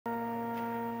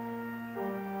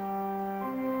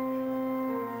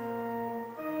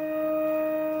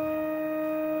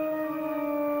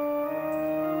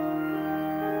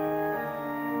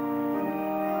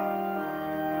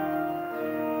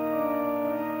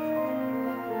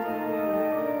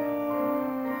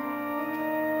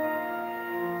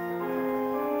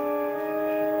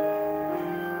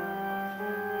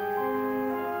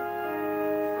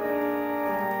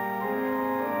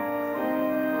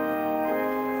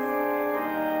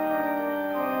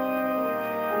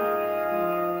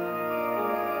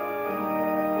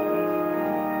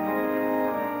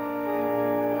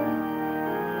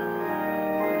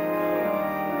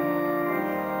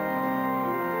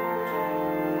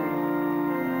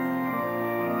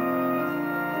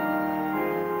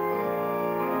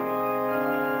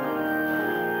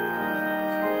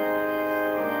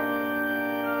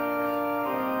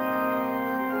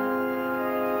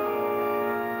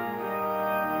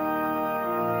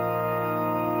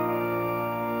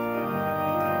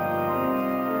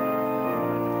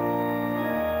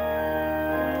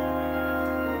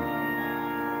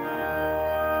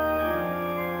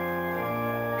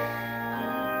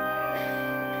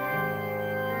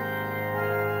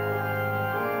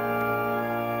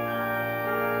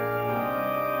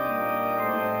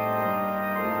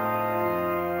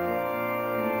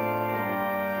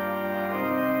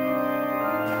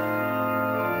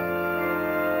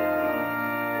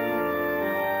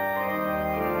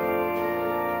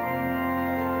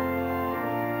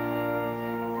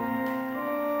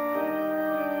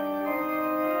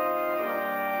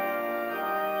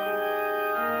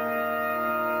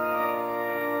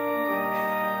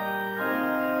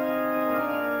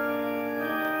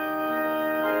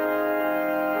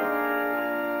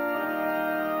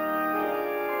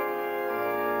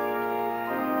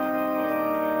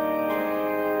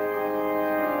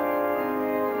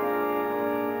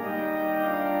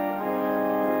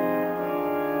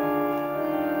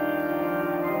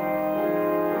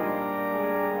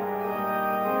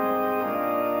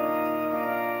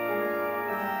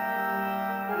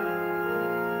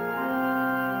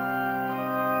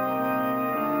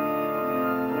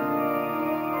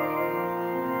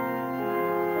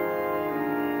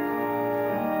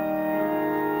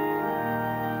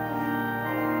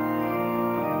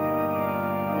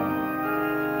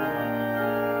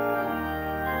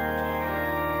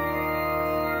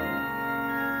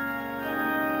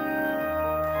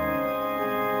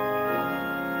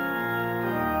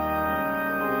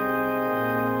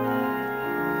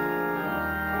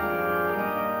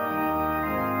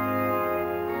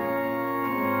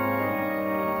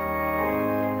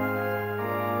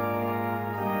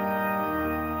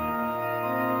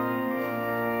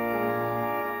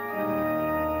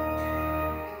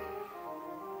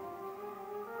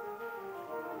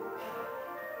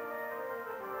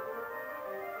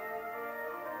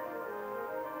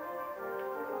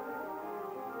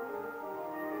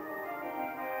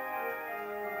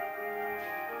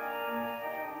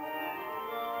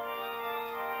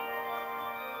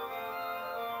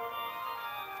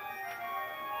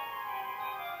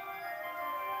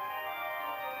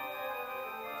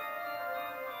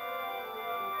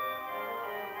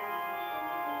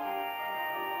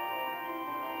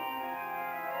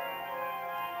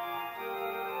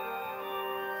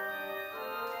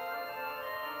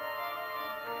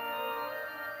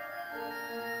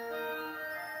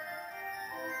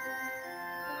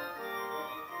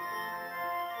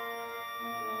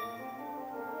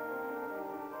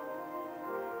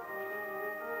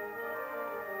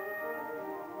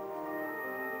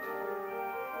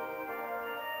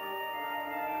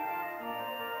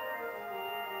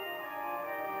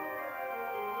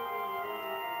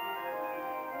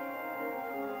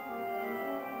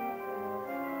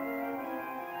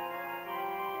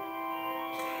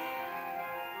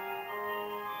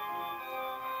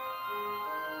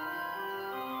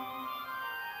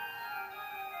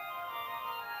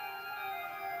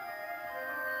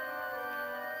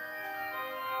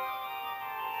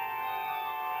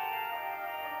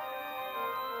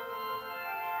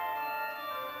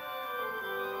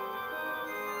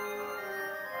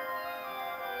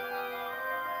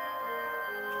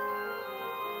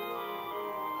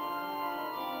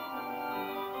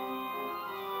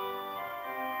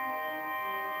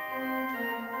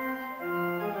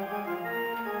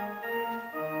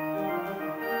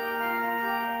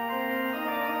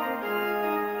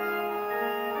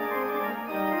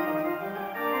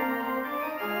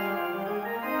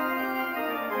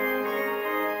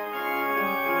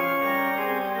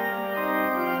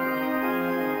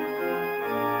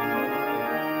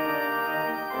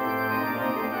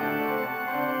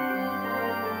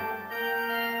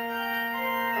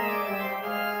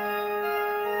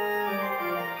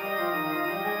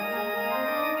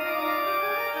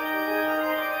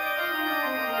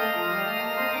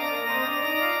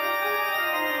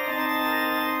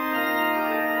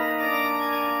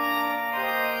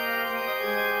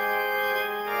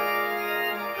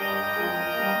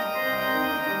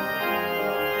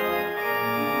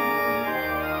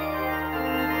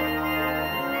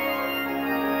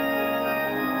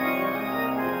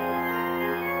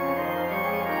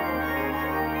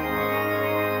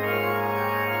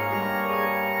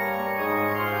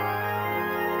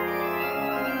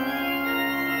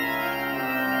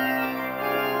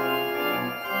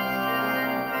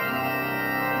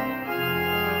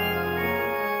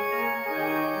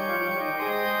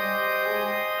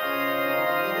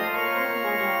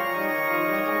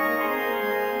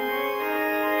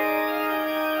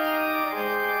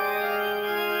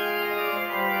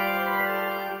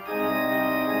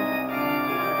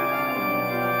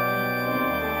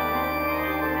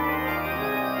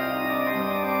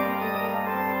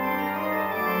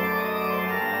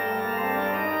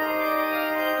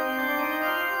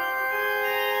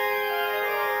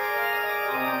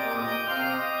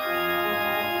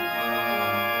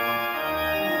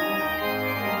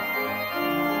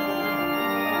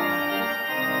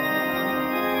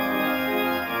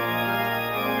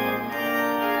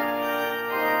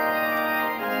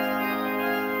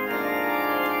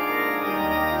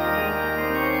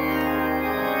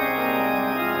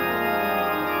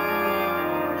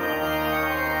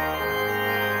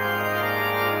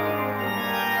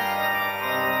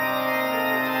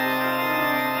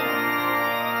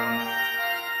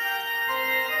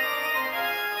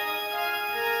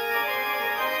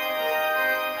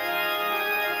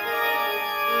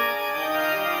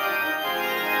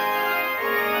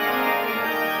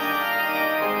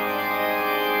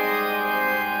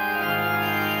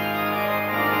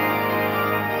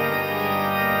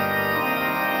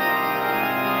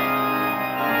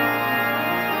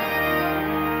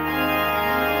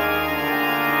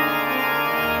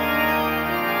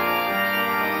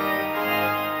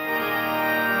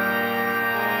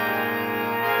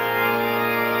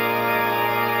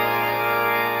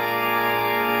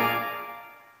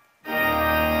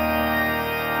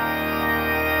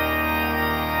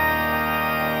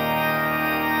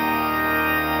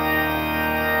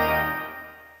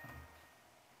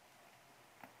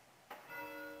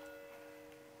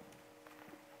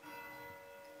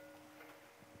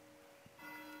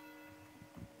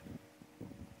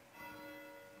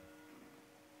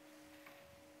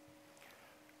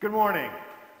Good morning.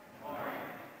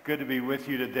 Good to be with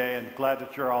you today, and glad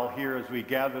that you're all here as we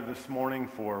gather this morning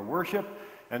for worship,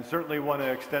 and certainly want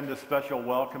to extend a special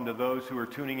welcome to those who are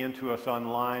tuning in to us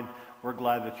online. We're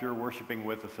glad that you're worshiping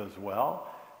with us as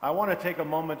well. I want to take a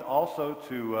moment also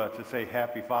to say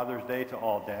Happy Father's Day to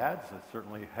all dads. I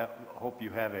certainly hope you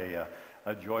have a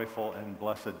joyful and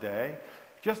blessed day.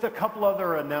 Just a couple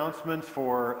other announcements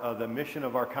for the mission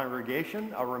of our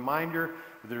congregation. A reminder,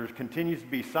 there continues to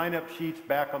be sign-up sheets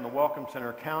back on the Welcome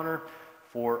Center counter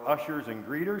for ushers and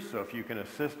greeters, so if you can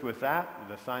assist with that,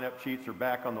 the sign-up sheets are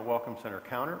back on the Welcome Center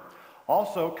counter.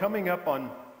 Also, coming up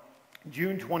on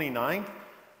June 29th,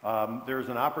 there's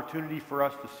an opportunity for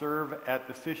us to serve at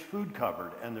the Fish Food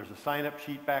Cupboard, and there's a sign-up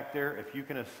sheet back there. If you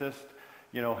can assist,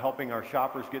 helping our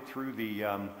shoppers get through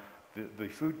the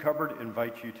food cupboard,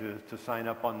 invite you to sign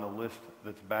up on the list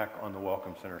that's back on the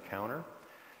Welcome Center counter.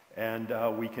 And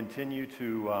we continue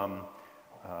to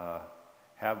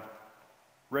have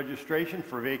registration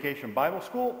for Vacation Bible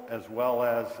School, as well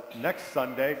as next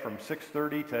Sunday from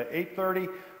 6:30 to 8:30.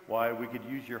 Why we could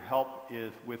use your help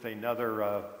is with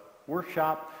another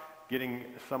workshop, getting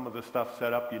some of the stuff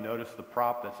set up. You notice the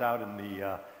prop that's out in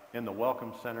the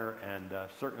Welcome Center, and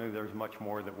certainly there's much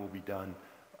more that will be done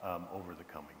over the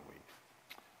coming weeks.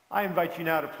 I invite you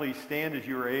now to please stand as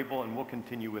you are able, and we'll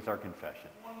continue with our confession.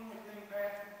 I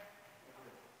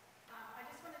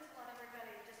just wanted to let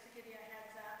everybody, just to give you a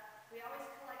heads up, we always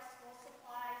collect school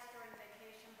supplies during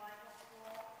Vacation Bible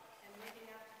School and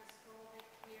leading up to the school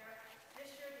year.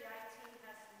 This year the IT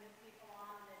has some new people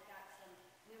on, and they've got some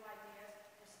new ideas.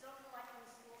 We're still collecting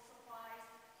school supplies,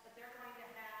 but they're going to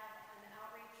have an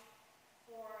outreach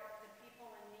for the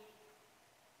people in need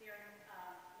here in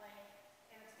Lake,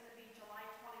 and it's going to be July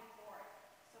 24th.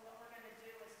 So what we're going to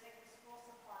do is take the school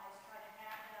supplies, try to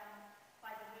have them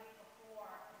by the week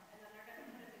before, and then they're going to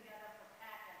put it together for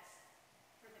packets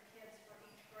for the kids for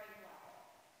each grade level.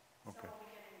 Okay. So we'll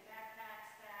be getting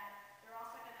backpacks that. They're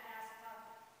also going to ask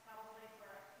probably for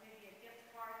maybe a gift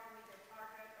card from either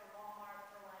Target or Walmart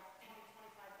for like $20, $25,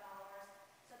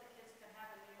 so the kids can have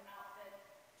a new outfit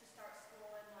to start school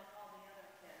in like all the other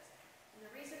kids. And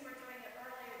the reason we're doing it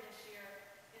earlier this year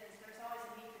is there's always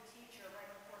a meet the teacher right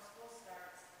before school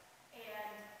starts, and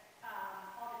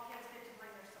all the kids get to bring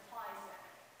their supplies in.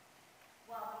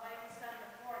 Well, the way it was done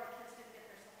before, the kids didn't get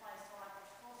their supplies till after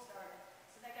school started,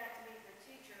 so they got to meet their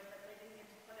teacher, but they didn't get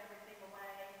to put everything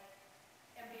away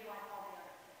and be like all the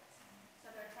other kids. So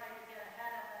they're trying to get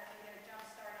ahead of it and get a jump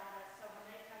start on it, so when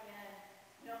they come in,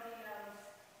 nobody knows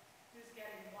who's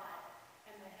getting what,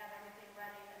 and they have everything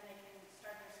ready, and they can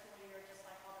start their school year just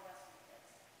like all the rest of the kids.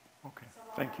 Okay, So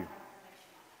we'll thank have you. more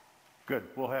information on that. Good.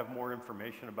 We'll have more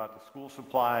information about the school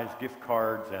supplies, gift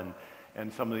cards, and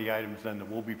some of the items then that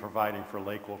we'll be providing for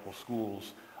Lake Local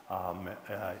Schools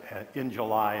in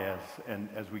July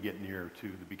as we get near to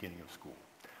the beginning of school.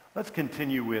 Let's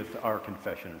continue with our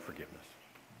confession and forgiveness.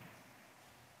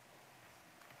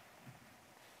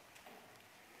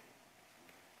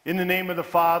 In the name of the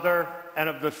Father, and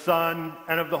of the Son,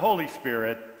 and of the Holy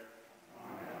Spirit,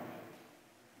 Amen.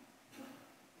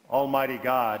 Almighty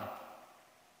God,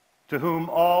 to whom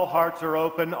all hearts are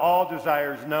open, all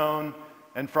desires known,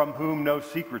 and from whom no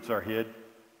secrets are hid,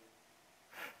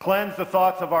 cleanse the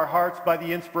thoughts of our hearts by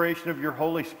the inspiration of your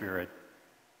Holy Spirit,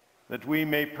 that we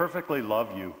may perfectly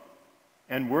love you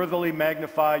and worthily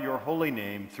magnify your holy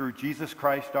name through Jesus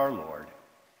Christ our Lord.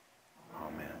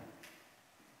 Amen.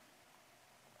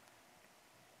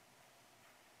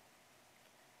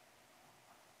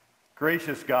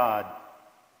 Gracious God,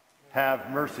 have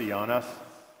mercy on us.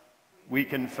 We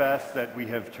confess that we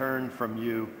have turned from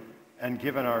you and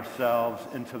given ourselves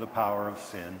into the power of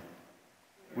sin.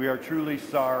 We are truly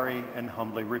sorry and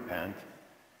humbly repent.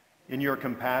 In your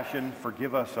compassion,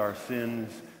 forgive us our sins,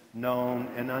 known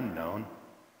and unknown,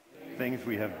 things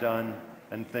we have done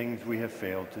and things we have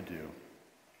failed to do.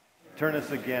 Turn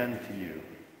us again to you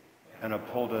and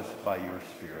uphold us by your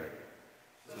Spirit,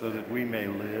 so that we may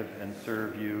live and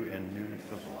serve you in newness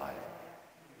of life.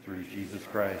 Through Jesus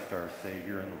Christ, our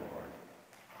Savior and Lord.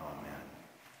 Amen.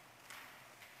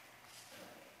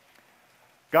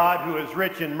 God, who is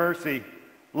rich in mercy,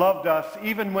 loved us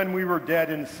even when we were dead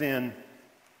in sin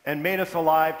and made us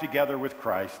alive together with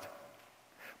Christ.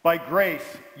 By grace,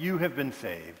 you have been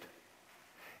saved.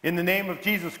 In the name of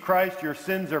Jesus Christ, your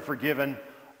sins are forgiven.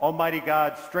 Almighty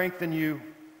God, strengthen you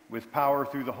with power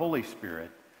through the Holy Spirit,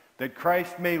 that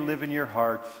Christ may live in your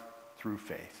hearts through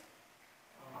faith.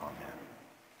 Amen.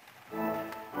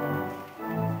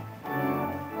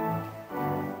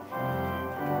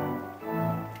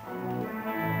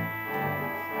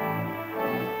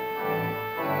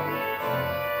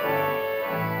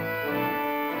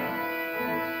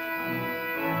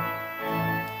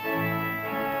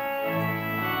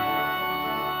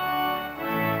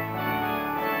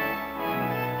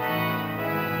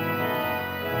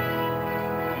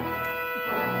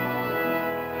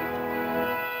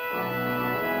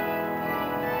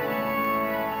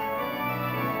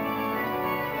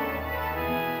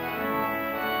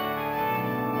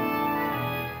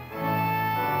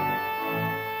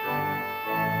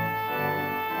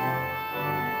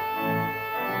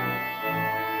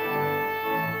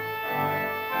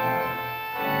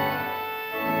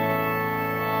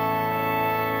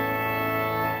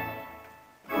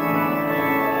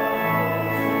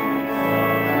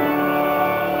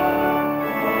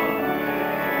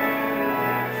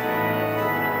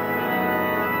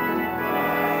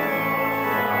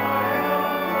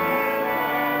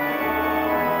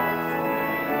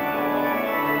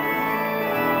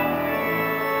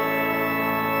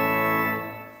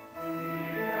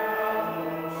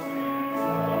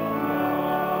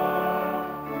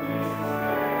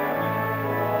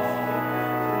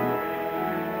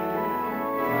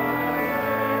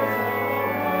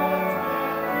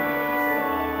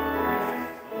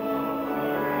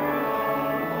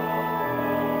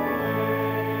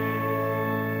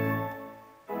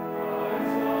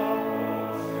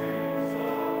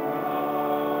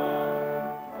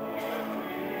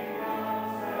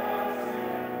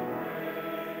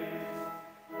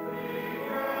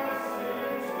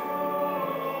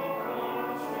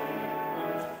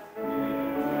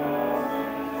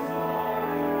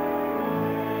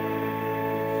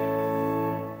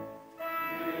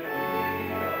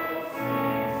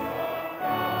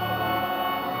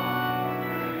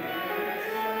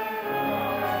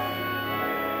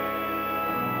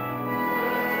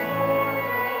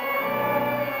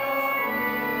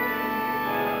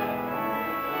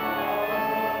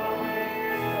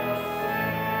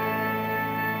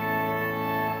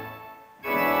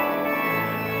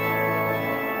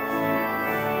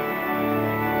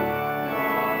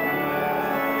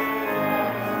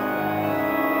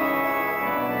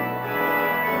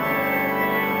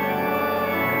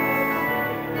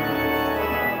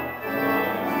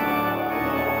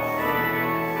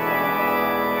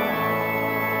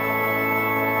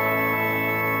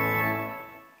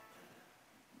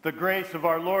 The grace of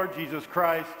our Lord Jesus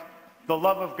Christ, the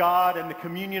love of God, and the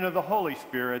communion of the Holy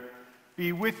Spirit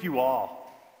be with you all.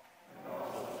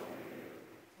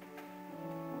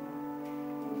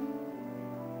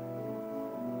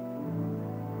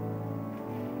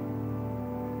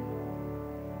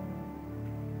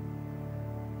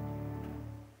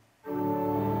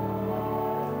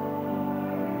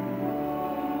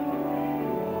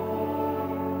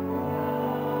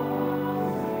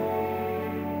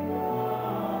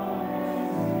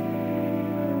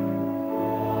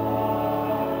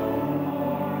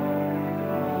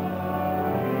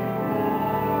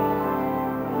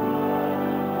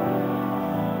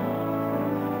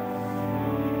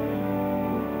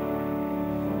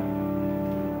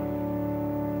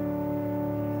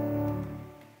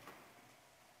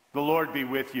 The Lord be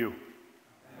with you.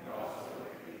 And also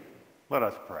with you. Let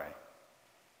us pray.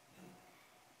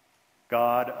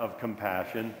 God of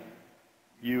compassion,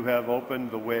 you have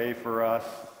opened the way for us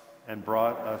and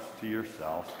brought us to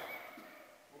yourself.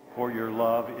 Pour your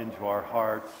love into our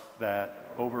hearts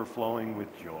that, overflowing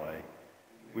with joy,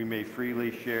 we may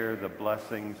freely share the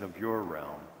blessings of your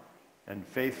realm and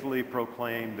faithfully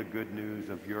proclaim the good news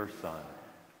of your Son,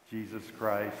 Jesus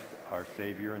Christ, our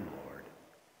Savior and Lord.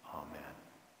 Amen.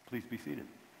 Please be seated.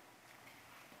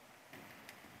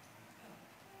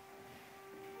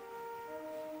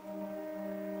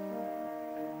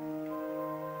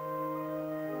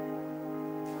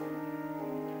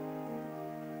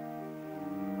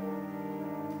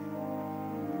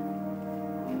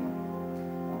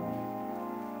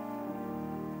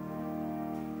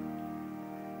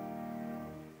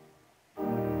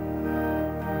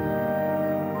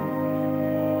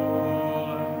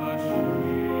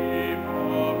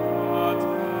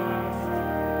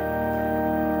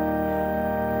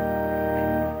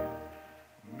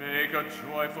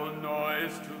 Joyful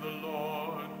noise to the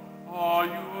Lord, all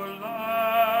you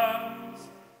lands.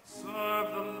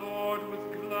 Serve the Lord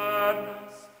with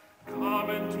gladness. Come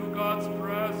into God's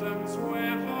presence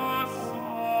with a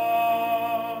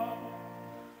song.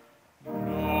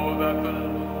 Know that the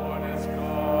Lord is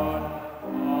God,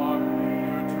 our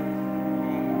Maker to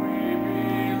whom we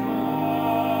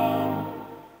belong.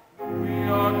 We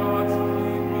are God's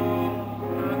people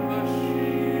and the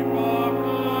sheep of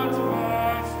God's pasture.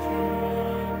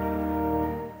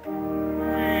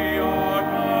 We are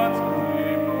God's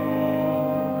people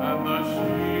and the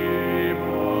sheep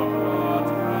of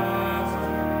God's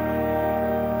pasture.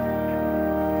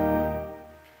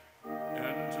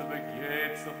 Enter the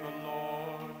gates of the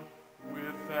Lord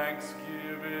with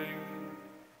thanksgiving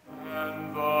and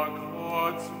the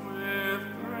courts with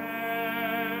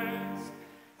praise.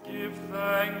 Give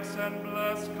thanks and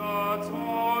bless God's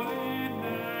holy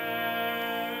name.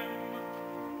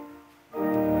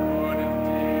 Good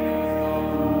indeed is the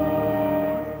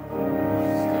Lord,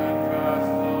 whose steadfast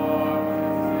love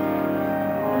is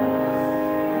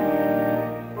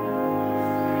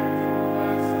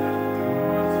faithfulness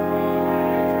endures forever.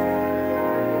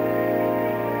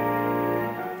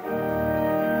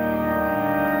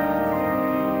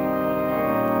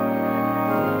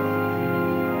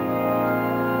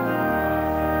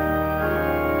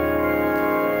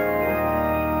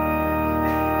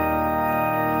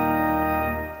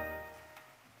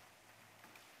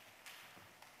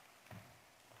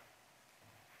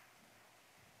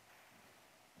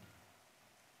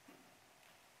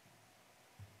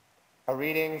 A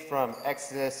reading from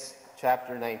Exodus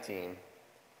chapter 19.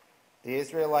 The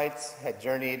Israelites had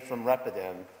journeyed from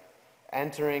Rephidim,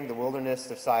 entering the wilderness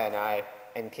of Sinai,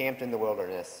 and camped in the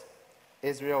wilderness.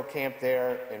 Israel camped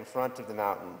there in front of the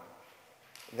mountain.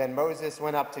 Then Moses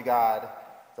went up to God.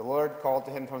 The Lord called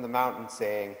to him from the mountain,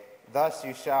 saying, "Thus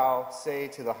you shall say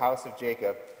to the house of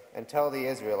Jacob, and tell the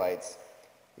Israelites,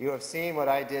 you have seen what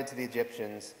I did to the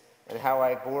Egyptians, and how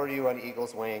I bore you on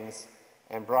eagle's wings,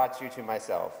 and brought you to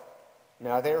myself.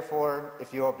 Now therefore,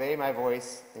 if you obey my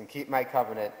voice and keep my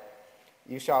covenant,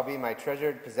 you shall be my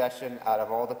treasured possession out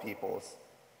of all the peoples.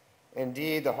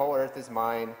 Indeed, the whole earth is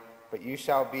mine, but you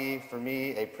shall be for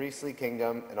me a priestly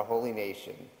kingdom and a holy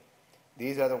nation.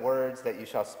 These are the words that you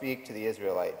shall speak to the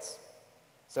Israelites."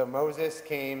 So Moses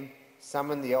came,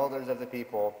 summoned the elders of the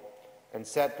people, and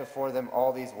set before them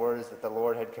all these words that the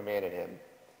Lord had commanded him.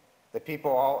 The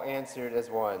people all answered as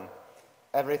one,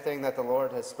 "Everything that the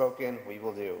Lord has spoken, we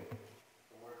will do."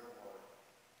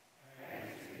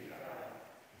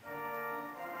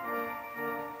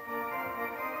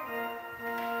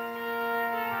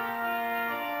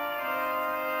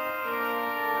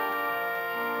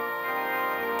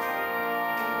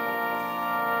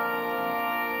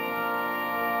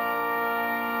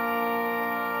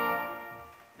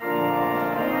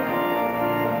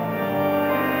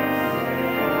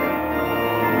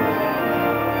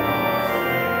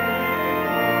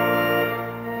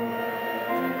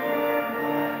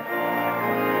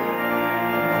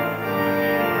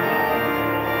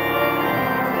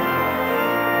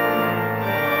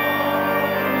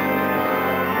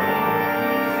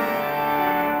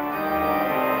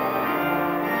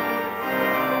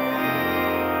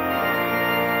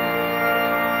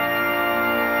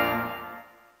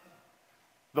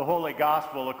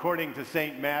 Gospel according to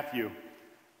St. Matthew,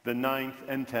 the 9th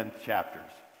and 10th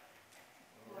chapters.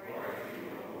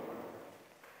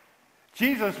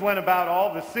 Jesus went about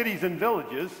all the cities and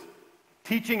villages,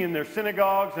 teaching in their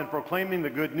synagogues and proclaiming the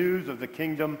good news of the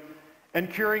kingdom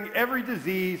and curing every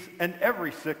disease and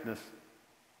every sickness.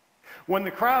 When the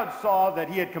crowd saw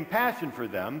that he had compassion for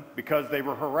them because they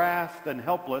were harassed and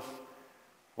helpless,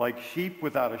 like sheep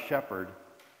without a shepherd,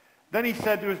 then he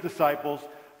said to his disciples,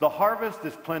 "The harvest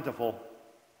is plentiful,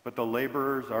 but the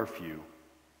laborers are few.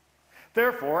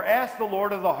 Therefore, ask the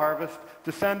Lord of the harvest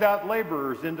to send out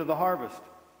laborers into the harvest."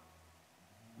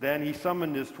 Then he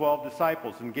summoned his 12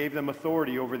 disciples and gave them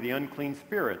authority over the unclean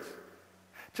spirits,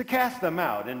 to cast them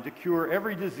out and to cure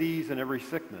every disease and every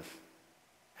sickness.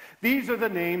 These are the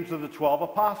names of the 12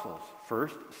 apostles.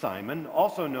 First, Simon,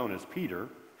 also known as Peter,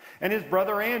 and his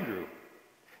brother Andrew.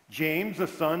 James, the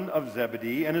son of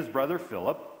Zebedee, and his brother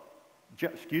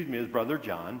his brother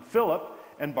John. Philip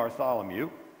and Bartholomew.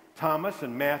 Thomas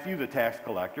and Matthew, the tax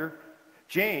collector.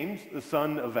 James, the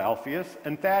son of Alphaeus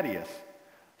and Thaddeus.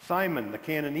 Simon the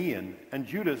Cananean, and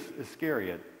Judas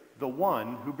Iscariot, the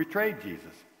one who betrayed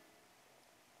Jesus.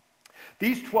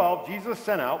 These 12 Jesus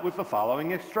sent out with the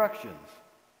following instructions.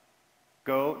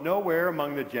 Go nowhere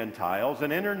among the Gentiles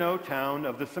and enter no town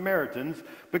of the Samaritans,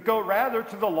 but go rather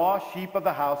to the lost sheep of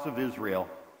the house of Israel.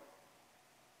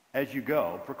 As you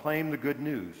go, proclaim the good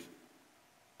news.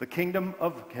 The kingdom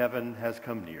of heaven has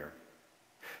come near.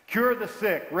 Cure the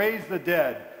sick, raise the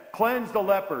dead, cleanse the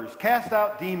lepers, cast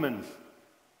out demons.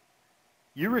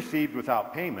 You received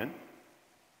without payment,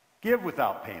 give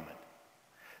without payment.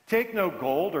 Take no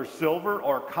gold or silver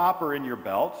or copper in your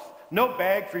belts, no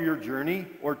bag for your journey,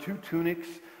 or 2 tunics,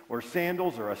 or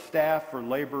sandals, or a staff, for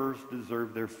laborers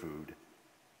deserve their food.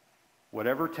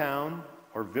 Whatever town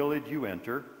or village you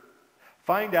enter,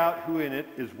 find out who in it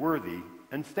is worthy,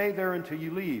 and stay there until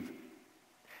you leave.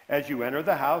 As you enter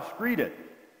the house, greet it.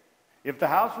 If the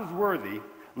house is worthy,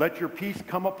 let your peace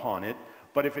come upon it,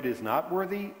 but if it is not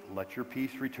worthy, let your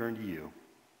peace return to you.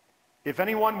 If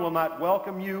anyone will not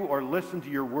welcome you or listen to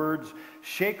your words,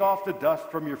 shake off the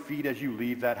dust from your feet as you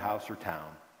leave that house or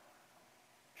town.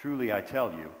 Truly, I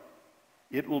tell you,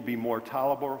 it will be more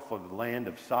tolerable for the land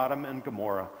of Sodom and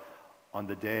Gomorrah on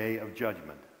the day of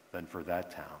judgment than for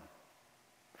that town.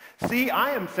 See,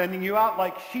 I am sending you out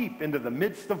like sheep into the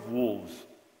midst of wolves.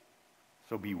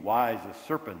 So be wise as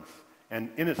serpents and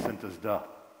innocent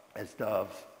as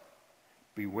doves.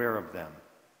 Beware of them.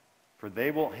 For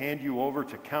they will hand you over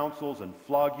to councils and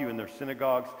flog you in their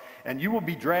synagogues, and you will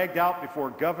be dragged out before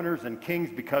governors and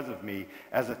kings because of me,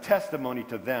 as a testimony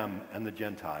to them and the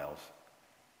Gentiles.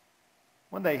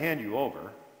 When they hand you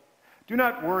over, do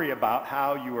not worry about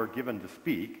how you are given to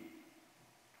speak.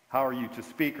 How are you to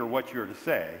speak or what you are to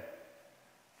say?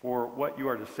 For what you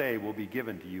are to say will be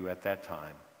given to you at that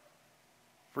time.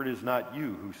 For it is not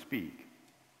you who speak,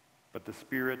 but the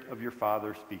Spirit of your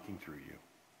Father speaking through you.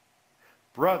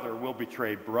 Brother will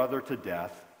betray brother to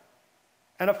death,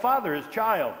 and a father his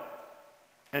child.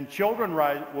 And children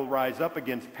will rise up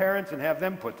against parents and have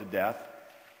them put to death,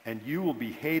 and you will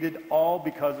be hated all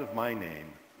because of my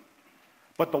name.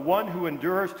 But the one who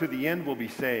endures to the end will be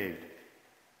saved.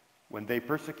 When they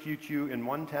persecute you in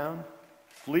one town,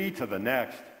 flee to the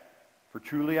next. For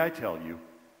truly I tell you,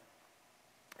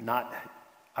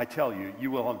 you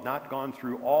will have not gone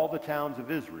through all the towns of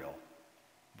Israel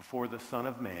before the Son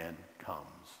of Man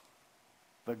comes.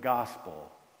 The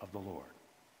gospel of the Lord.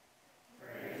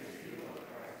 Praise to you, Lord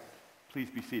Christ. Please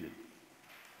be seated.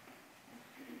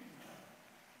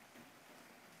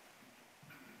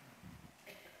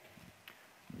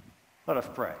 Let us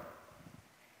pray.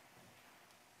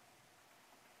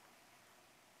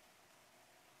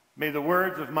 May the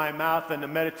words of my mouth and the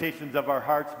meditations of our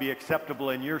hearts be acceptable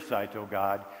in your sight, O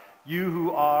God, you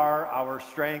who are our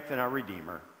strength and our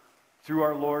Redeemer, through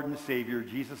our Lord and Savior,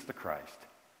 Jesus the Christ.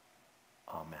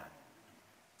 Amen.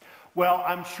 Well,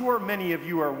 I'm sure many of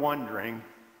you are wondering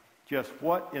just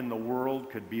what in the world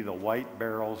could be the white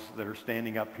barrels that are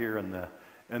standing up here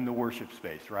in the worship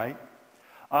space, right?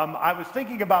 I was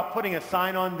thinking about putting a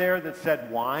sign on there that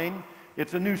said wine.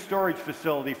 It's a new storage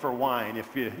facility for wine,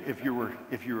 if you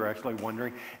were actually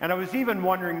wondering. And I was even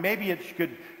wondering maybe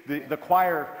the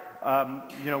choir,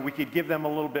 we could give them a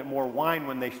little bit more wine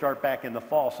when they start back in the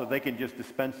fall, so they can just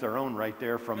dispense their own right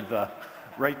there from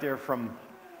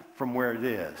where it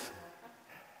is.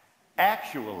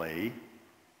 Actually,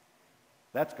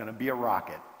 that's going to be a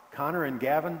rocket. Connor and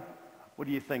Gavin, what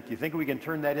do you think? Do you think we can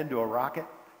turn that into a rocket?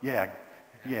 Yeah.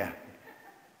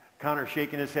 Connor's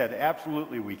shaking his head.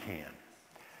 Absolutely we can.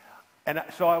 And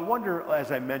so I wonder,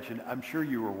 as I mentioned, I'm sure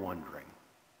you were wondering,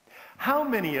 How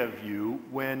many of you,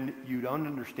 when you don't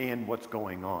understand what's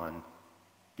going on,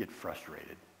 get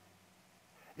frustrated?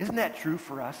 Isn't that true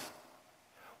for us?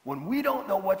 When we don't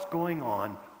know what's going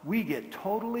on, we get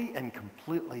totally and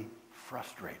completely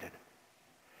frustrated.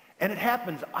 And it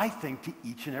happens, I think, to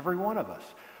each and every one of us.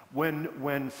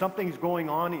 When something's going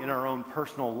on in our own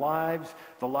personal lives,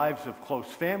 the lives of close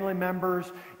family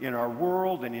members, in our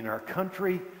world and in our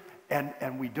country,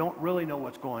 and we don't really know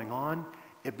what's going on,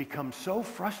 it becomes so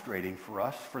frustrating for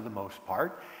us for the most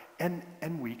part, and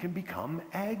we can become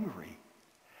angry.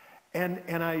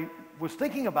 And I was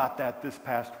thinking about that this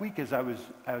past week as I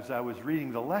was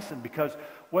reading the lesson, because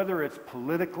whether it's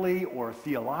politically or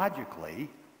theologically,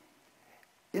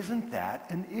 isn't that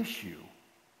an issue?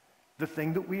 The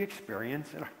thing that we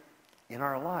experience in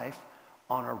our life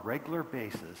on a regular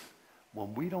basis,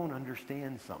 when we don't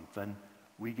understand something,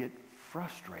 we get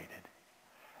frustrated.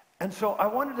 And so I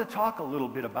wanted to talk a little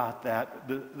bit about that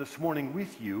this morning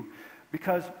with you,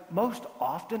 because most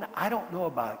often, I don't know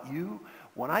about you,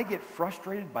 when I get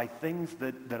frustrated by things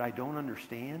that I don't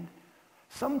understand,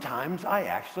 sometimes I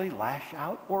actually lash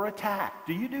out or attack.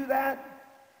 Do you do that?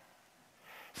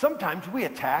 Sometimes we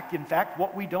attack, in fact,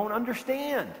 what we don't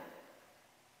understand.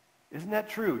 Isn't that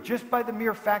true? Just by the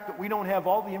mere fact that we don't have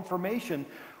all the information,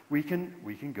 we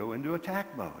can go into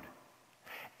attack mode.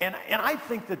 And I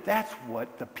think that that's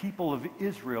what the people of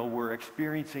Israel were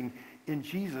experiencing in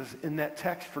Jesus in that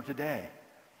text for today.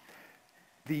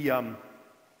 The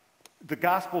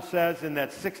gospel says in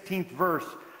that 16th verse,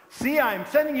 "See, I am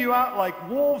sending you out like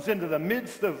wolves into the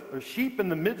midst of sheep in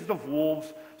the midst of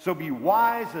wolves, so be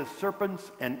wise as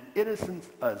serpents and innocent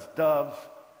as doves.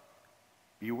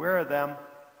 Beware of them,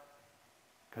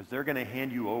 because they're going to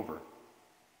hand you over.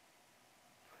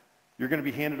 You're going to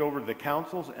be handed over to the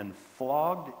councils and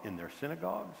flogged in their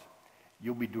synagogues.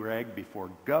 You'll be dragged before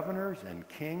governors and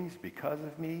kings because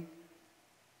of me,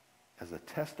 as a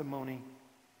testimony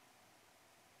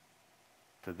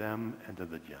to them and to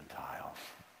the Gentiles."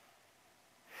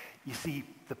 You see,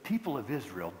 the people of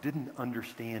Israel didn't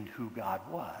understand who God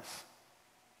was.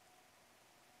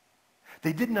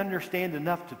 They didn't understand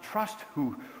enough to trust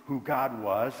who God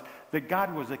was, that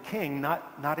God was a king,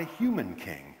 not a human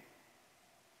king.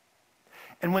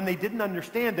 And when they didn't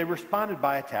understand, they responded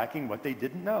by attacking what they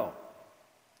didn't know,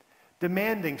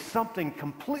 demanding something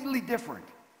completely different,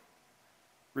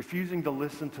 refusing to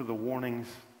listen to the warnings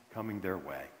coming their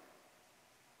way.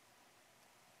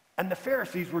 And the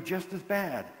Pharisees were just as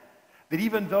bad. That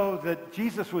even though that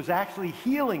Jesus was actually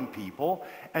healing people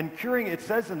and curing, it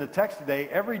says in the text today,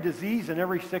 every disease and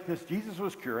every sickness Jesus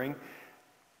was curing,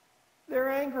 they're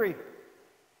angry.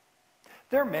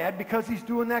 They're mad because he's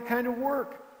doing that kind of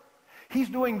work. He's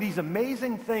doing these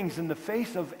amazing things in the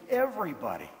face of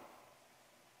everybody.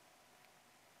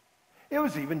 It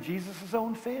was even Jesus'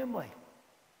 own family.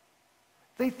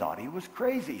 They thought he was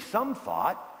crazy. Some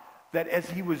thought that as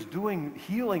he was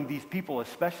healing these people,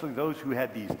 especially those who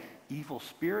had these evil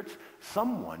spirits,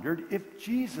 some wondered if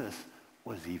Jesus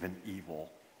was even evil.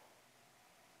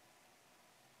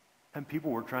 And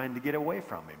people were trying to get away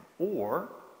from him.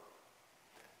 Or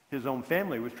his own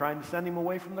family was trying to send him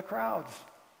away from the crowds.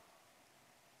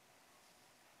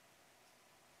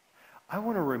 I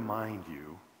want to remind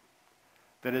you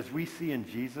that as we see in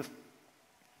Jesus,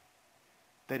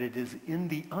 that it is in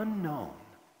the unknown,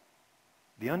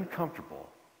 the uncomfortable,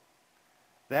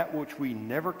 that which we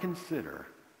never consider,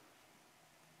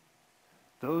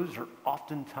 those are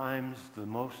oftentimes the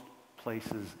most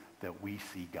places that we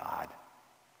see God.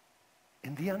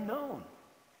 In the unknown.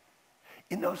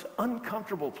 In those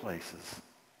uncomfortable places.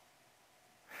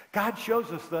 God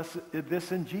shows us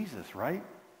this in Jesus, right?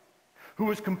 Who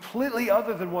was completely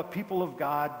other than what people of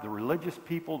God, the religious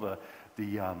people, the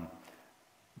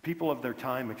people of their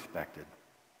time expected.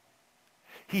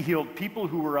 He healed people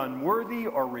who were unworthy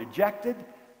or rejected.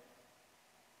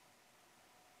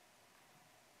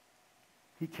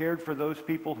 He cared for those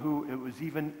people who it was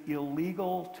even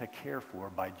illegal to care for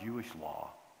by Jewish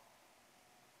law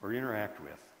or interact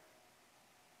with.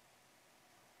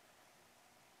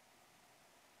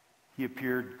 He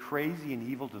appeared crazy and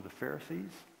evil to the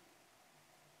Pharisees,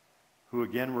 who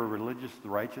again were religious, the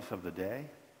righteous of the day,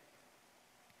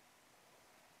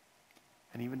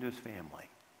 and even to his family.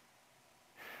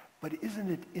 But isn't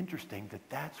it interesting that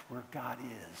that's where God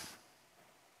is?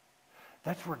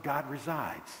 That's where God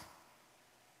resides.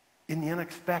 In the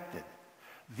unexpected,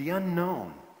 the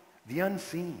unknown, the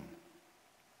unseen.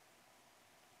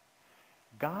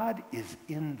 God is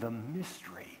in the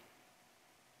mystery.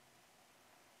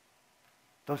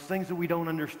 Those things that we don't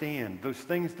understand, those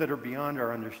things that are beyond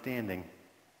our understanding.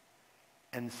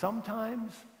 And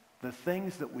sometimes the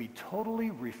things that we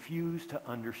totally refuse to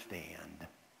understand.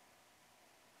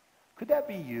 Could that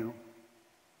be you?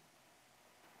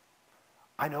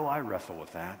 I know I wrestle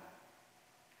with that.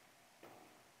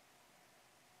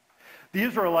 The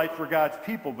Israelites were God's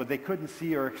people, but they couldn't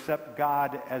see or accept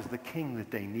God as the king that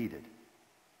they needed.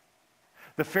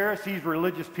 The Pharisees were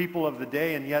religious people of the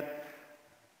day, and yet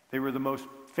they were the most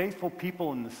faithful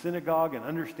people in the synagogue and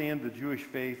understand the Jewish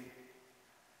faith.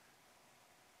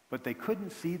 But they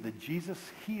couldn't see that Jesus'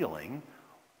 healing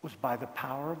was by the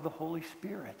power of the Holy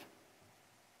Spirit.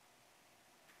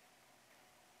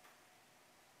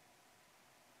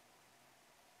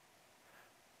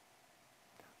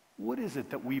 What is it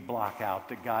that we block out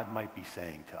that God might be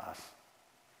saying to us,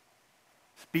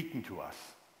 speaking to us,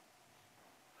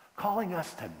 calling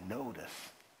us to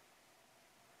notice,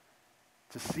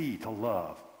 to see, to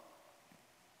love,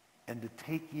 and to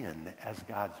take in as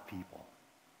God's people?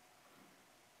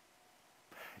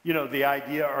 You know, the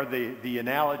idea or the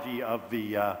analogy of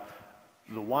the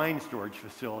wine storage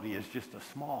facility is just a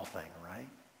small thing, right?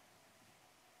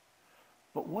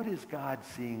 But what is God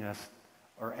seeing us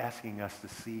or asking us to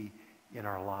see in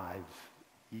our lives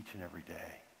each and every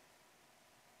day?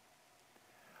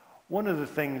 One of the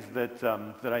things that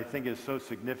I think is so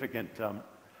significant,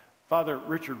 Father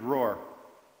Richard Rohr,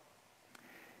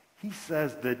 he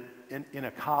says that in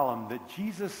a column that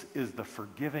Jesus is the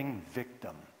forgiving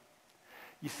victim.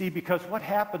 You see, because what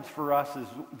happens for us is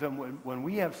then when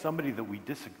we have somebody that we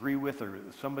disagree with or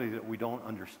somebody that we don't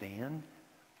understand,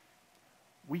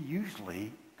 we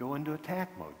usually go into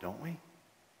attack mode, don't we?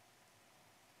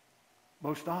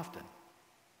 Most often.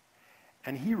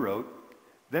 And he wrote,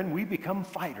 then we become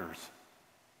fighters.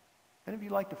 Any of you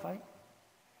like to fight?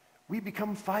 We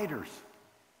become fighters.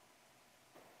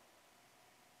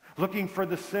 Looking for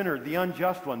the sinner, the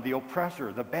unjust one, the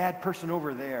oppressor, the bad person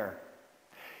over there.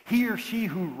 He or she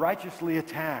who righteously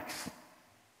attacks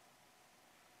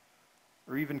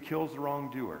or even kills the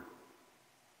wrongdoer.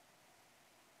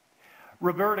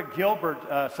 Roberta Gilbert,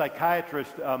 a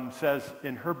psychiatrist, says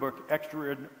in her book,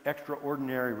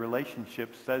 Extraordinary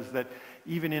Relationships, says that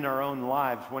even in our own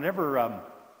lives, whenever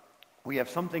we have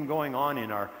something going on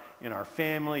in our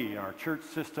family, in our church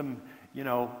system, you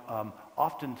know,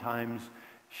 oftentimes,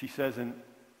 she says in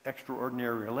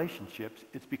extraordinary relationships,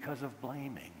 it's because of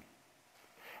blaming.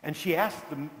 And she asked,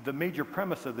 the major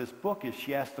premise of this book is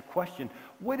she asked the question,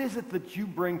 what is it that you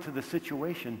bring to the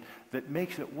situation that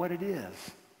makes it what it is?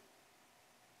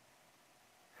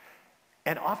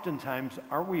 And oftentimes,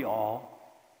 are we all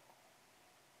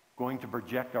going to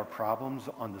project our problems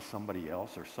onto somebody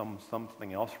else or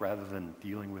something else rather than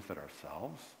dealing with it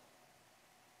ourselves?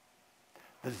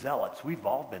 The zealots, we've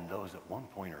all been those at one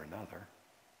point or another,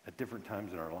 at different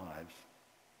times in our lives.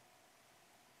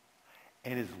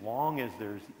 And as long as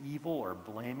there's evil or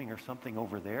blaming or something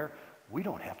over there, we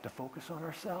don't have to focus on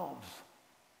ourselves.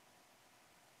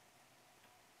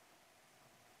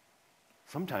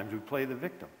 Sometimes we play the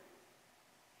victim.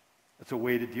 It's a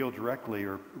way to deal directly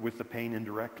or with the pain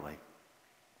indirectly.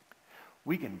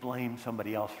 We can blame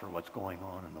somebody else for what's going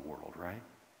on in the world, right?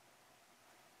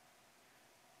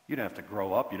 You don't have to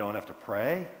grow up. You don't have to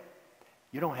pray.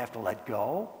 You don't have to let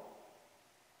go.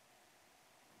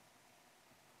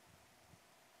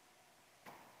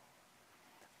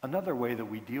 Another way that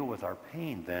we deal with our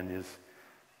pain then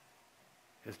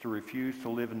is to refuse to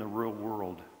live in the real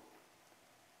world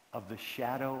of the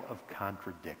shadow of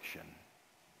contradiction.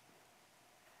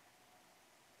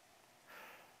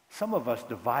 Some of us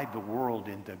divide the world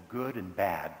into good and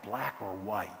bad, black or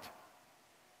white.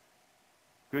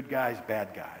 Good guys,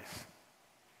 bad guys.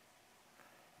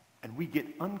 And we get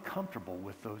uncomfortable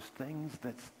with those things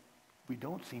that we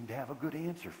don't seem to have a good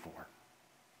answer for.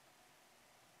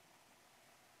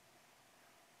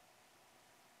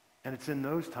 And it's in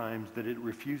those times that it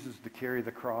refuses to carry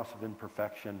the cross of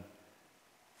imperfection,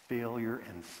 failure,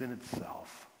 and sin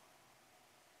itself.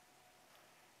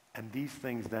 And these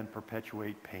things then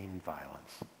perpetuate pain and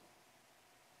violence.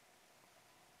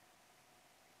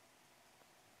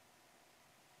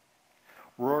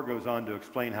 Rohr goes on to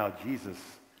explain how Jesus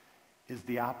is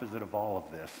the opposite of all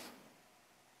of this,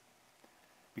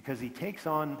 because he takes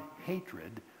on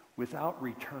hatred without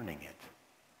returning it.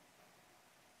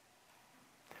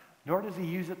 Nor does he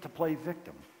use it to play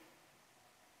victim.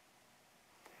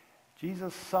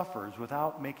 Jesus suffers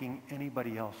without making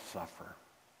anybody else suffer.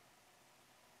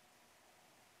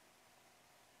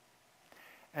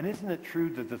 And isn't it true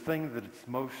that the thing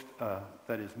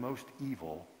that is most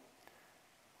evil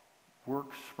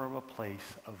works from a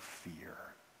place of fear?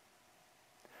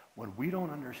 When we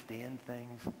don't understand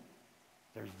things,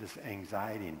 there's this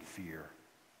anxiety and fear.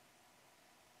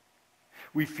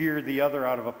 We fear the other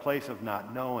out of a place of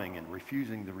not knowing and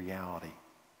refusing the reality.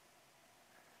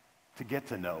 To get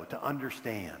to know, to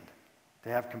understand, to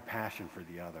have compassion for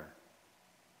the other.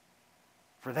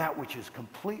 For that which is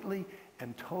completely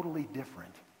and totally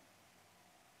different.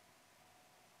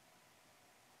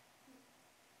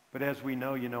 But as we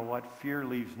know, you know what? Fear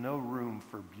leaves no room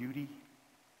for beauty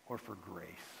or for grace.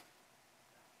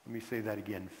 Let me say that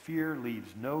again. Fear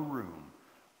leaves no room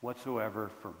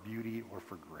whatsoever for beauty or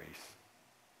for grace.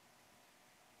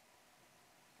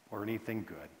 Or anything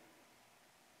good.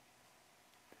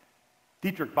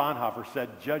 Dietrich Bonhoeffer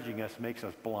said, judging others makes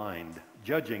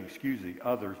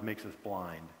us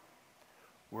blind.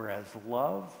 Whereas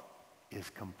love is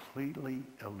completely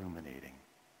illuminating.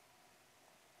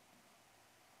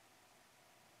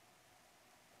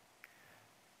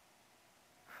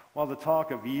 While the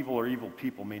talk of evil or evil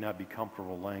people may not be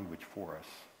comfortable language for us,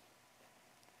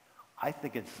 I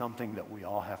think it's something that we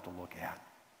all have to look at.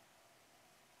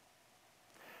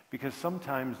 Because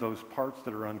sometimes those parts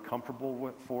that are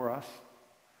uncomfortable for us,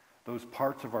 those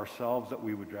parts of ourselves that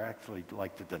we would actually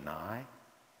like to deny,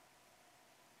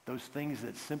 those things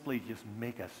that simply just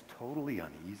make us totally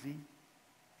uneasy,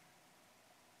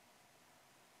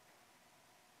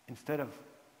 instead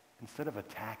of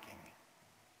attacking,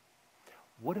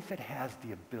 what if it has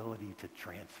the ability to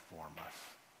transform us,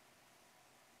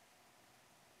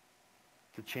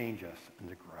 to change us, and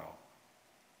to grow?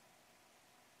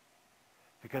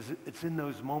 Because it's in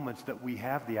those moments that we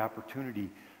have the opportunity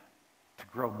to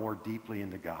grow more deeply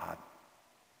into God.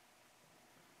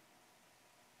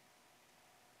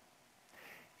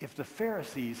 If the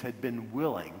Pharisees had been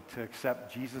willing to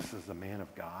accept Jesus as the man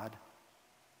of God,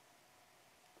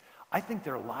 I think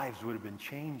their lives would have been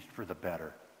changed for the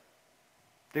better.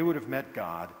 They would have met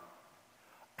God,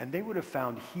 and they would have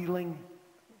found healing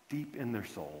deep in their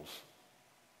souls.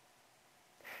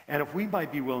 And if we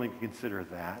might be willing to consider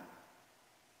that,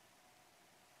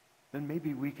 then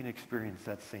maybe we can experience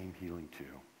that same healing too.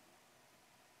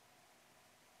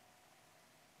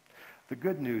 The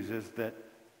good news is that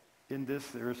in this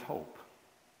there is hope.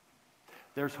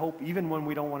 There's hope even when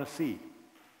we don't want to see,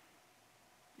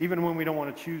 even when we don't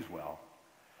want to choose well,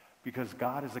 because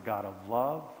God is a God of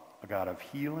love, a God of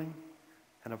healing,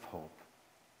 and of hope.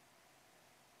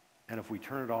 And if we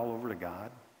turn it all over to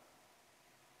God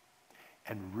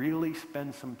and really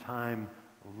spend some time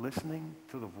listening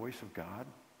to the voice of God,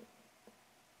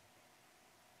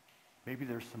 maybe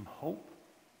there's some hope,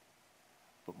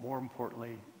 but more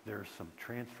importantly, there's some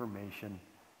transformation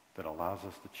that allows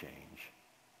us to change.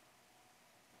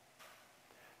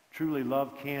 Truly,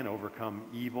 love can overcome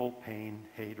evil, pain,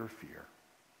 hate, or fear.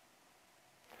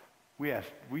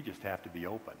 We just have to be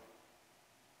open.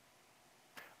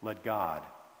 Let God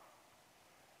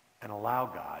and allow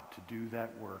God to do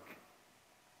that work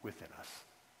within us.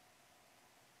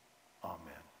 Amen.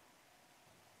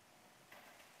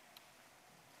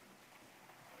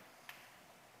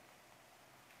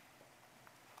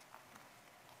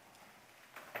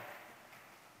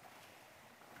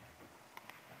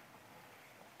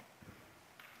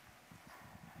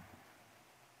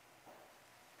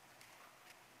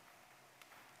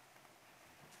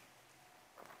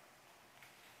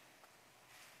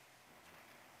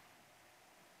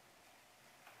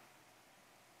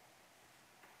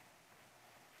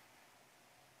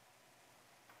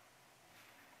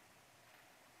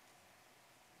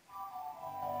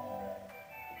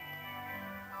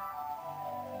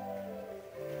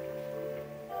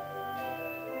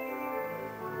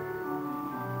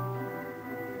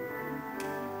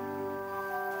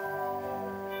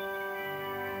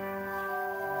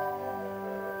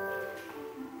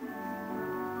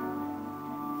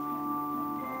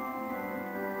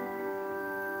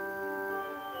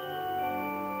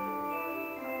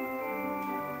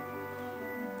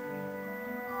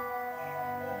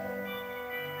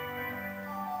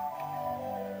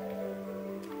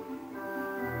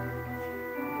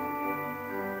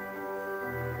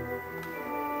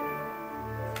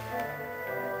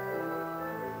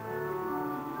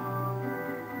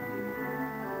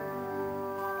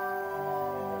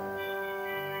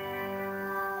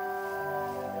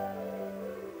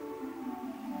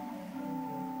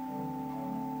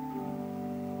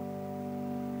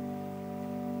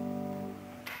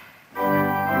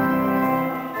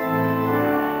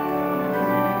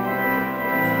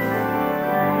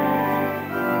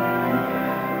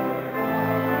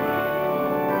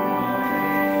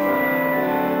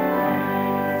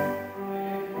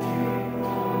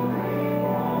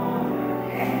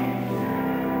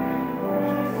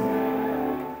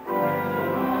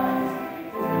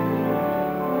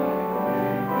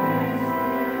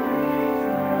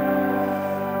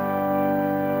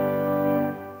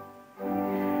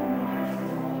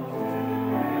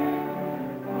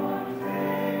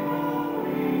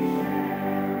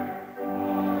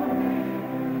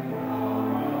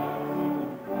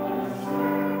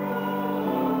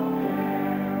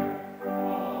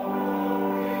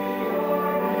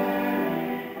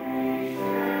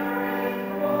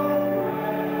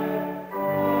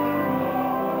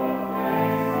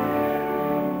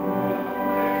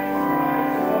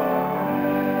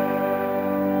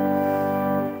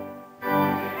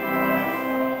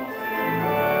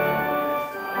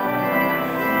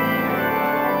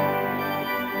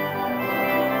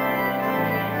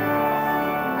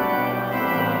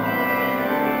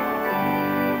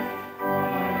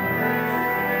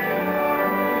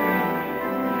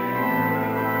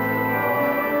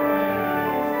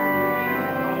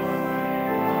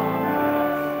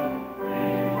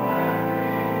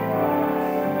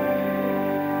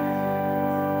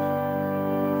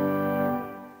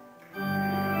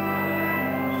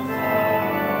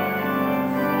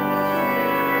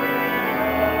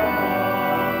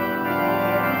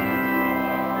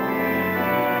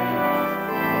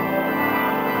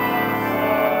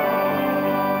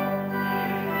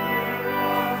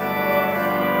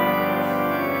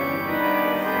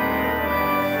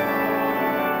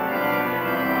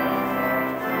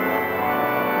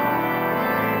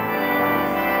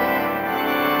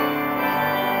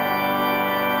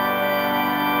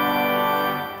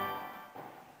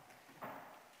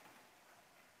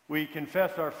 we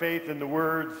confess our faith in the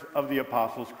words of the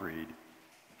Apostles' Creed.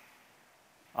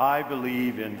 I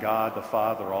believe in God the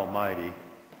Father Almighty,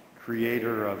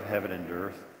 creator of heaven and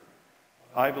earth.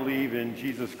 I believe in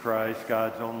Jesus Christ,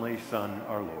 God's only Son,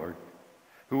 our Lord,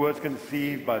 who was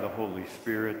conceived by the Holy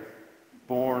Spirit,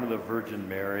 born of the Virgin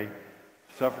Mary,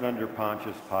 suffered under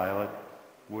Pontius Pilate,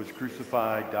 was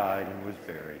crucified, died, and was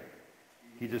buried.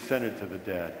 He descended to the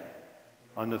dead.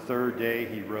 On the third day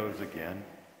he rose again.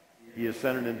 He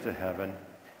ascended into heaven.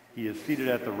 He is seated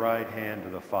at the right hand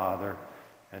of the Father,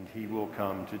 and he will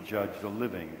come to judge the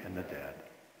living and the dead.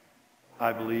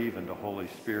 I believe in the Holy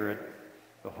Spirit,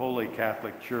 the Holy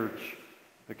Catholic Church,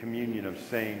 the communion of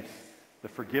saints, the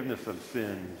forgiveness of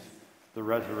sins, the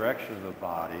resurrection of the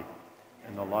body,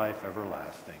 and the life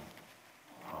everlasting.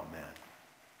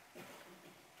 Amen.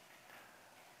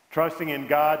 Trusting in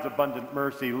God's abundant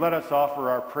mercy, let us offer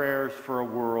our prayers for a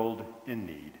world in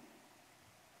need.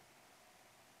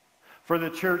 For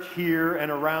the church here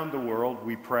and around the world,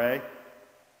 we pray.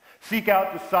 Seek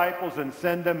out disciples and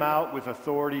send them out with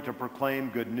authority to proclaim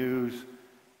good news,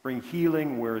 bring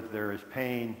healing where there is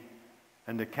pain,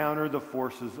 and to counter the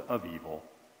forces of evil.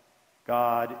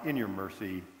 God, in your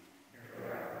mercy.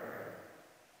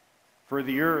 For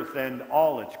the earth and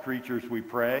all its creatures, we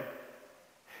pray.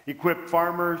 Equip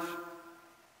farmers,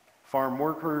 farm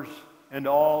workers, and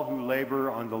all who labor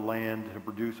on the land to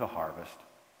produce a harvest.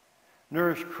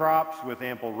 Nourish crops with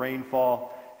ample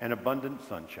rainfall and abundant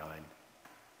sunshine.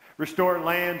 Restore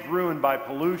lands ruined by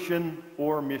pollution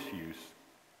or misuse.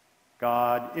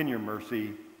 God, in your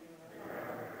mercy.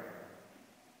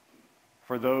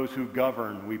 For those who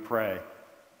govern, we pray.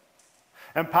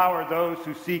 Empower those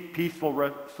who seek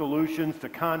peaceful solutions to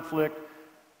conflict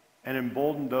and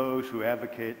embolden those who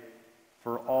advocate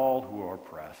for all who are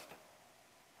oppressed.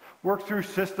 Work through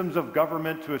systems of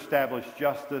government to establish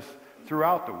justice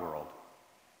throughout the world.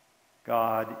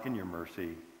 God, in your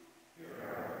mercy.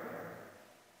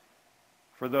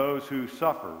 For those who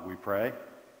suffer, we pray.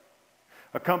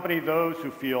 Accompany those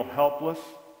who feel helpless,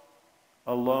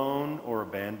 alone, or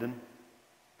abandoned.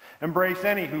 Embrace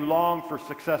any who long for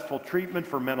successful treatment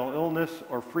for mental illness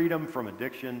or freedom from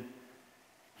addiction.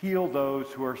 Heal those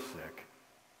who are sick.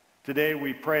 Today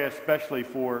we pray especially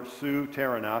for Sue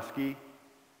Taranowski,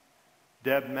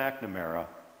 Deb McNamara,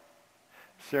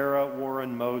 Sarah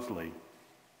Warren Mosley,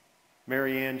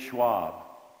 Marianne Schwab,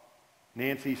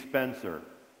 Nancy Spencer,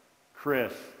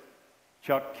 Chris,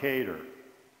 Chuck Cater,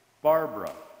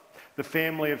 Barbara, the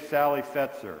family of Sally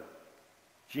Fetzer,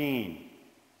 Jean,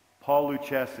 Paul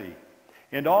Lucchesi,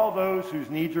 and all those whose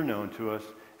needs are known to us,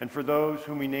 and for those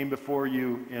whom we name before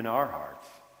you in our hearts.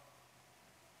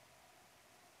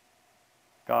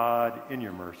 God, in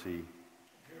your mercy.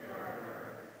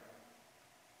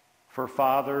 For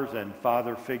fathers and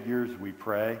father figures, we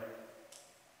pray.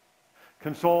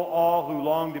 Console all who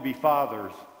long to be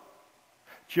fathers,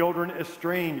 children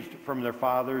estranged from their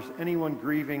fathers, anyone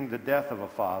grieving the death of a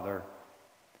father,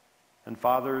 and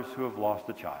fathers who have lost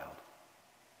a child.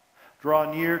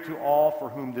 Draw near to all for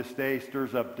whom this day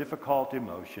stirs up difficult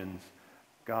emotions.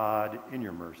 God, in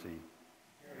your mercy.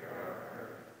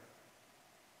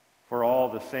 For all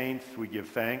the saints, we give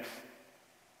thanks.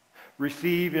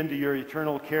 Receive into your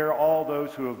eternal care all those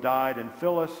who have died and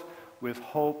fill us with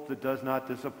hope that does not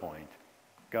disappoint.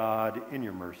 God, in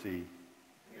your mercy.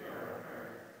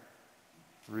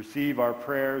 Receive our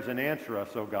prayers and answer us,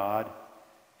 O God,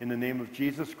 in the name of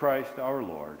Jesus Christ our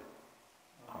Lord.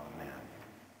 Amen.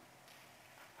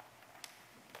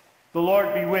 The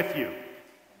Lord be with you.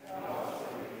 And also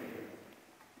with you.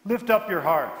 Lift up your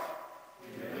hearts.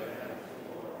 We lift them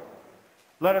to the Lord.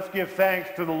 Let us give thanks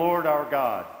to the Lord our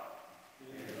God.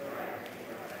 It is right to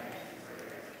give thanks and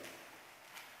praise.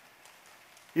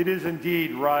 It is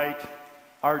indeed right,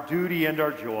 our duty and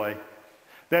our joy,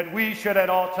 that we should at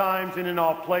all times and in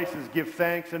all places give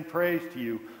thanks and praise to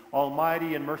you,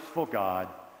 Almighty and merciful God,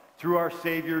 through our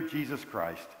Savior Jesus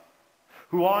Christ,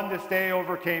 who on this day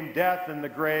overcame death and the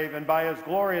grave, and by his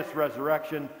glorious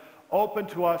resurrection opened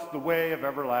to us the way of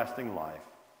everlasting life.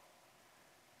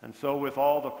 And so with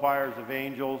all the choirs of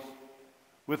angels,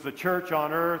 with the church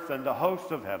on earth and the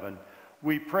hosts of heaven,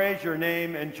 we praise your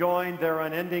name and join their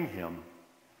unending hymn.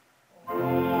 Holy,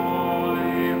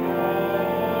 holy, holy, holy.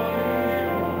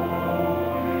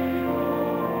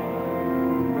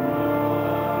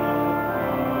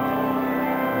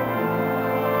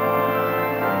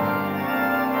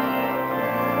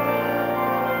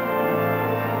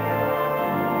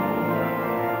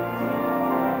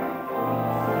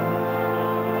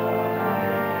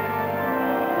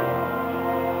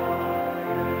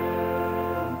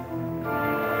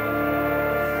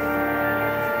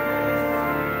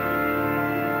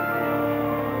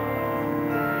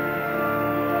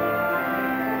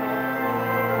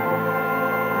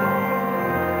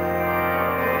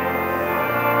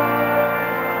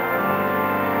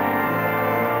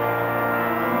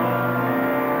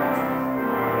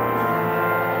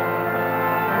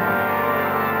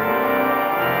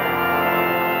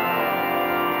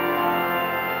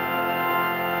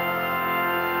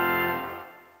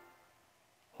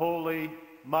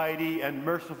 mighty and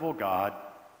merciful God.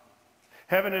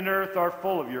 Heaven and earth are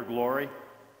full of your glory.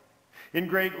 In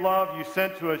great love, you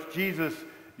sent to us Jesus,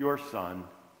 your Son,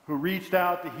 who reached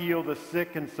out to heal the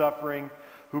sick and suffering,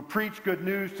 who preached good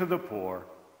news to the poor,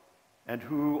 and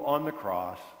who, on the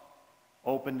cross,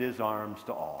 opened his arms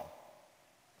to all.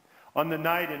 On the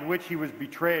night in which he was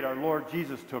betrayed, our Lord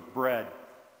Jesus took bread.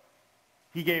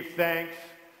 He gave thanks,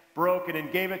 broke it,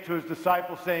 and gave it to his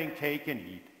disciples, saying, "Take and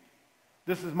eat.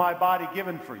 This is my body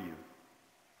given for you.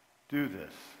 Do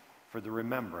this for the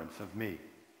remembrance of me."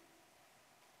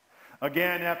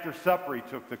 Again, after supper, he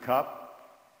took the cup.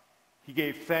 He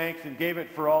gave thanks and gave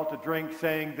it for all to drink,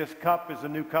 saying, "This cup is a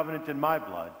new covenant in my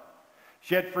blood,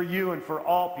 shed for you and for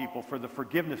all people for the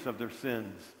forgiveness of their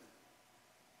sins.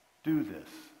 Do this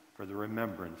for the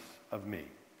remembrance of me."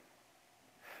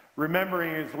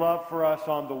 Remembering his love for us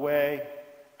on the way,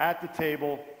 at the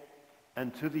table,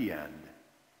 and to the end,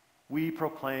 we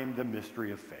proclaim the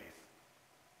mystery of faith.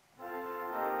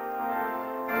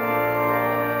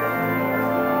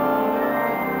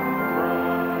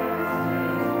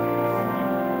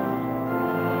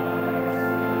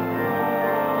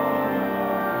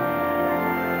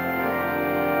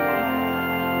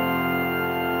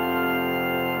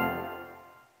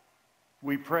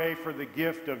 We pray for the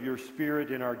gift of your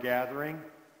Spirit in our gathering,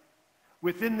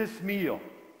 within this meal,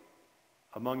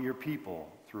 among your people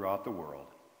throughout the world.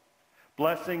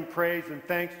 Blessing, praise, and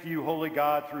thanks to you, Holy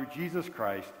God, through Jesus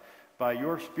Christ, by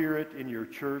your Spirit in your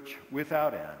church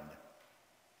without end.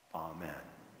 Amen.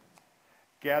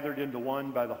 Gathered into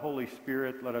one by the Holy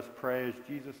Spirit, let us pray as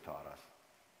Jesus taught us.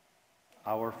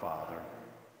 Our Father,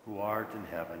 who art in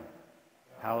heaven,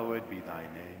 hallowed be thy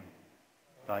name.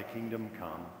 Thy kingdom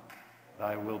come.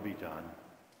 Thy will be done,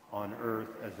 on earth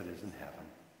as it is in heaven.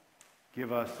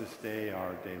 Give us this day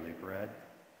our daily bread,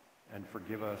 and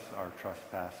forgive us our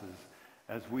trespasses,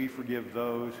 as we forgive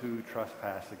those who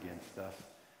trespass against us.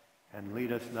 And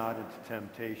lead us not into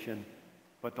temptation,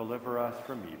 but deliver us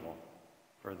from evil.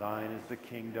 For thine is the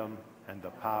kingdom, and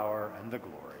the power, and the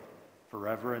glory,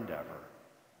 forever and ever.